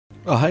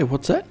Oh hey,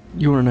 what's that?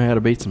 You want to know how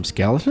to beat some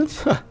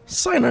skeletons?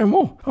 Say no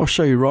more. I'll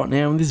show you right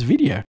now in this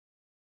video.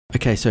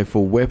 Okay, so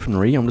for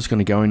weaponry, I'm just going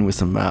to go in with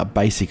some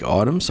basic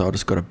items. So I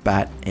just got a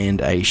bat and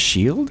a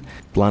shield.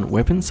 Blunt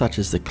weapons such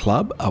as the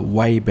club are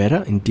way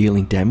better in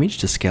dealing damage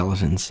to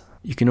skeletons.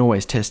 You can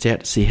always test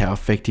out to see how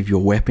effective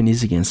your weapon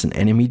is against an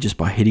enemy just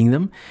by hitting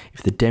them.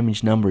 If the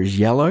damage number is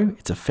yellow,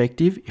 it's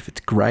effective. If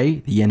it's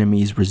grey, the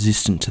enemy is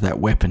resistant to that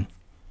weapon.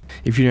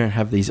 If you don't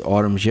have these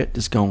items yet,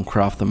 just go and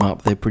craft them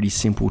up. They're pretty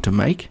simple to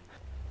make.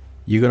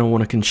 You're going to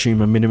want to consume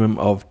a minimum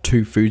of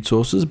 2 food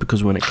sources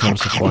because when it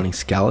comes to fighting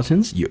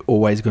skeletons, you're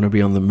always going to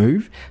be on the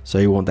move. So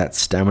you want that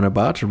stamina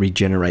bar to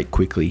regenerate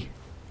quickly.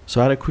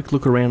 So I had a quick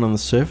look around on the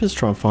surface,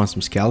 try and find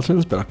some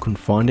skeletons, but I couldn't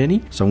find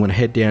any. So I'm going to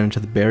head down into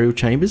the burial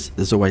chambers.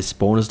 There's always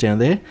spawners down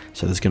there,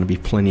 so there's going to be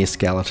plenty of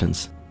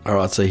skeletons.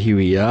 Alright, so here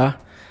we are.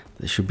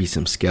 There should be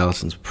some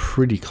skeletons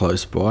pretty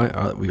close by.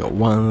 Alright, we got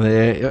one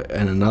there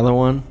and another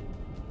one.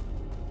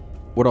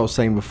 What I was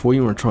saying before,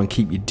 you want to try and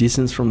keep your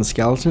distance from the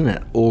skeleton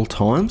at all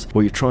times.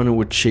 What you're trying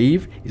to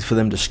achieve is for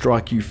them to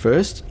strike you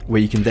first,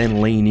 where you can then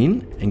lean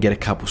in and get a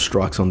couple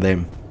strikes on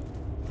them.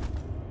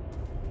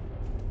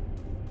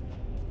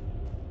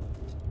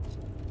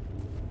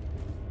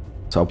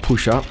 So I'll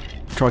push up,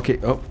 try to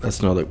get, oh,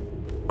 that's not a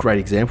great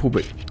example,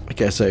 but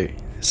okay, so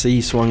see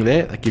he swung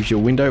there, that gives you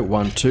a window,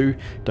 1, 2,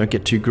 don't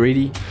get too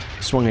greedy,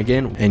 swung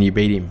again, and you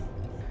beat him.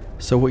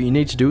 So what you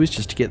need to do is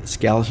just to get the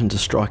skeleton to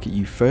strike at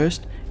you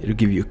first. It'll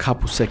give you a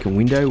couple second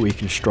window where you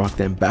can strike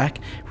them back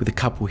with a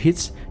couple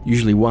hits,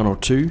 usually 1 or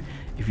 2.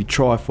 If you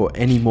try for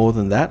any more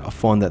than that, I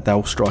find that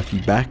they'll strike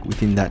you back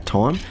within that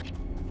time.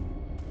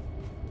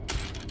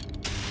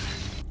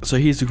 So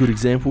here's a good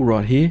example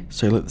right here.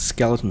 So let the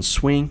skeleton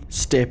swing,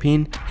 step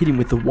in, hit him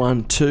with the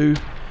 1, 2,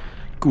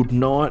 good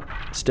night,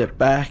 step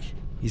back,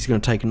 he's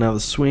going to take another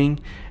swing,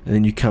 and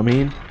then you come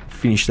in,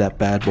 finish that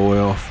bad boy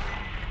off.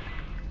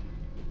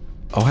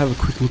 I'll have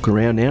a quick look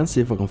around now and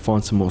see if I can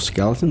find some more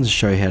skeletons and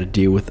show you how to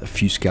deal with a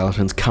few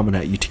skeletons coming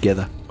at you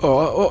together.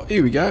 Oh,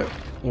 here we go.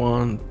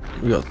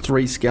 We got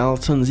 3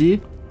 skeletons here.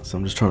 So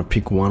I'm just trying to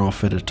pick one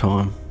off at a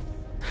time.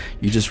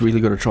 You just really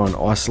got to try and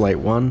isolate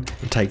one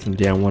and take them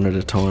down one at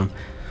a time.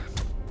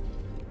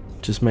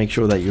 Just make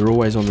sure that you're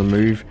always on the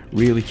move.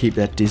 Really keep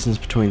that distance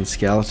between the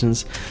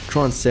skeletons.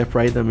 Try and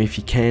separate them if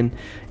you can.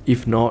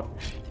 If not,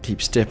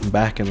 keep stepping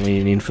back and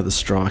leaning in for the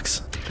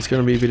strikes. It's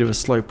going to be a bit of a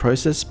slow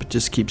process, but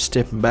just keep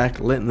stepping back,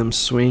 letting them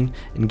swing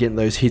and getting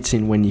those hits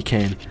in when you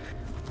can.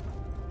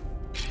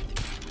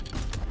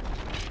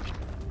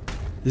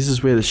 This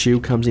is where the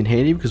shield comes in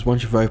handy, because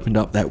once you've opened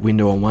up that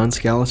window on one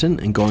skeleton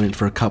and gone in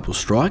for a couple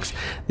strikes,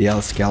 the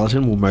other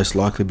skeleton will most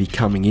likely be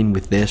coming in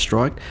with their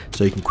strike,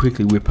 so you can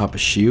quickly whip up a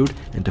shield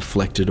and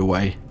deflect it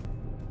away.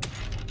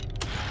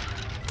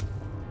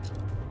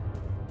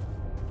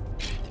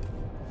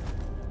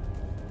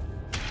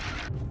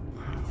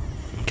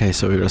 Okay,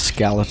 so we've got a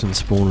skeleton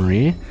spawner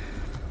here.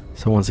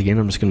 So once again,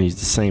 I'm just going to use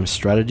the same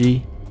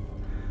strategy.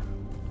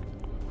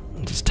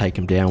 And just take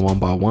them down one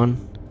by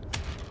one.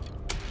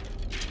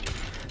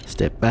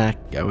 Step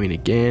back, go in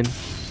again.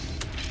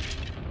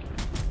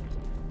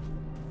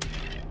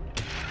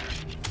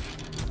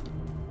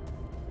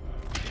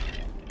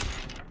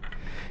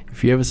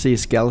 If you ever see a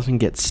skeleton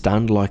get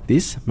stunned like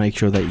this, make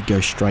sure that you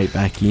go straight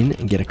back in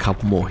and get a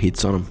couple more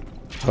hits on them.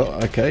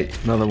 Oh, okay,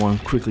 another one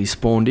quickly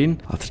spawned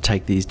in. I'll have to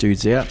take these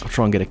dudes out. I'll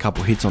try and get a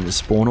couple hits on the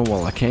spawner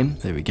while I can.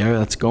 There we go,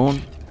 that's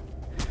gone.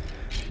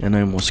 And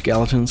no more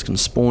skeletons can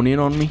spawn in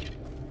on me.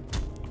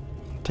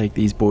 Take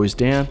these boys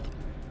down.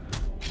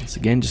 Once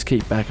again, just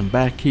keep back and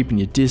back, keeping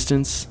your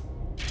distance,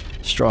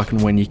 striking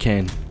when you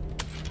can.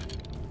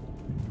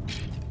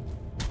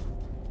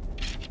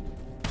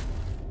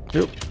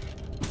 Yep.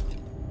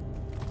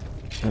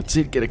 That's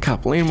it, get a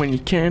couple in when you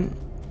can.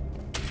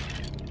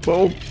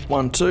 Well,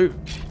 1, 2.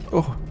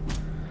 Oh.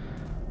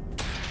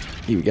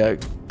 Here we go.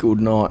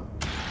 Good night.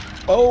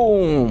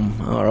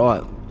 Boom!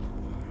 Alright.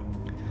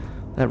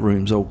 That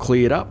room's all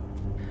cleared up.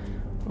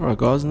 Alright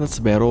guys, and that's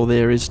about all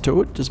there is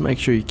to it. Just make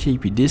sure you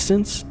keep your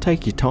distance,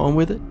 take your time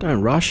with it,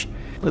 don't rush,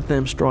 let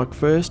them strike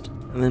first,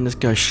 and then just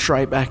go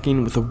straight back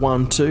in with a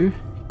 1, 2.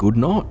 Good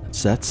night.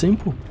 It's that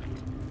simple.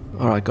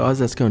 Alright guys,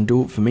 that's going to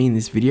do it for me in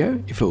this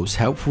video. If it was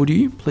helpful to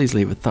you, please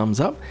leave a thumbs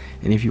up,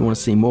 and if you want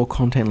to see more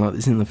content like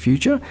this in the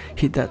future,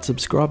 hit that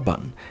subscribe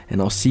button, and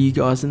I'll see you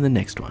guys in the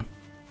next one.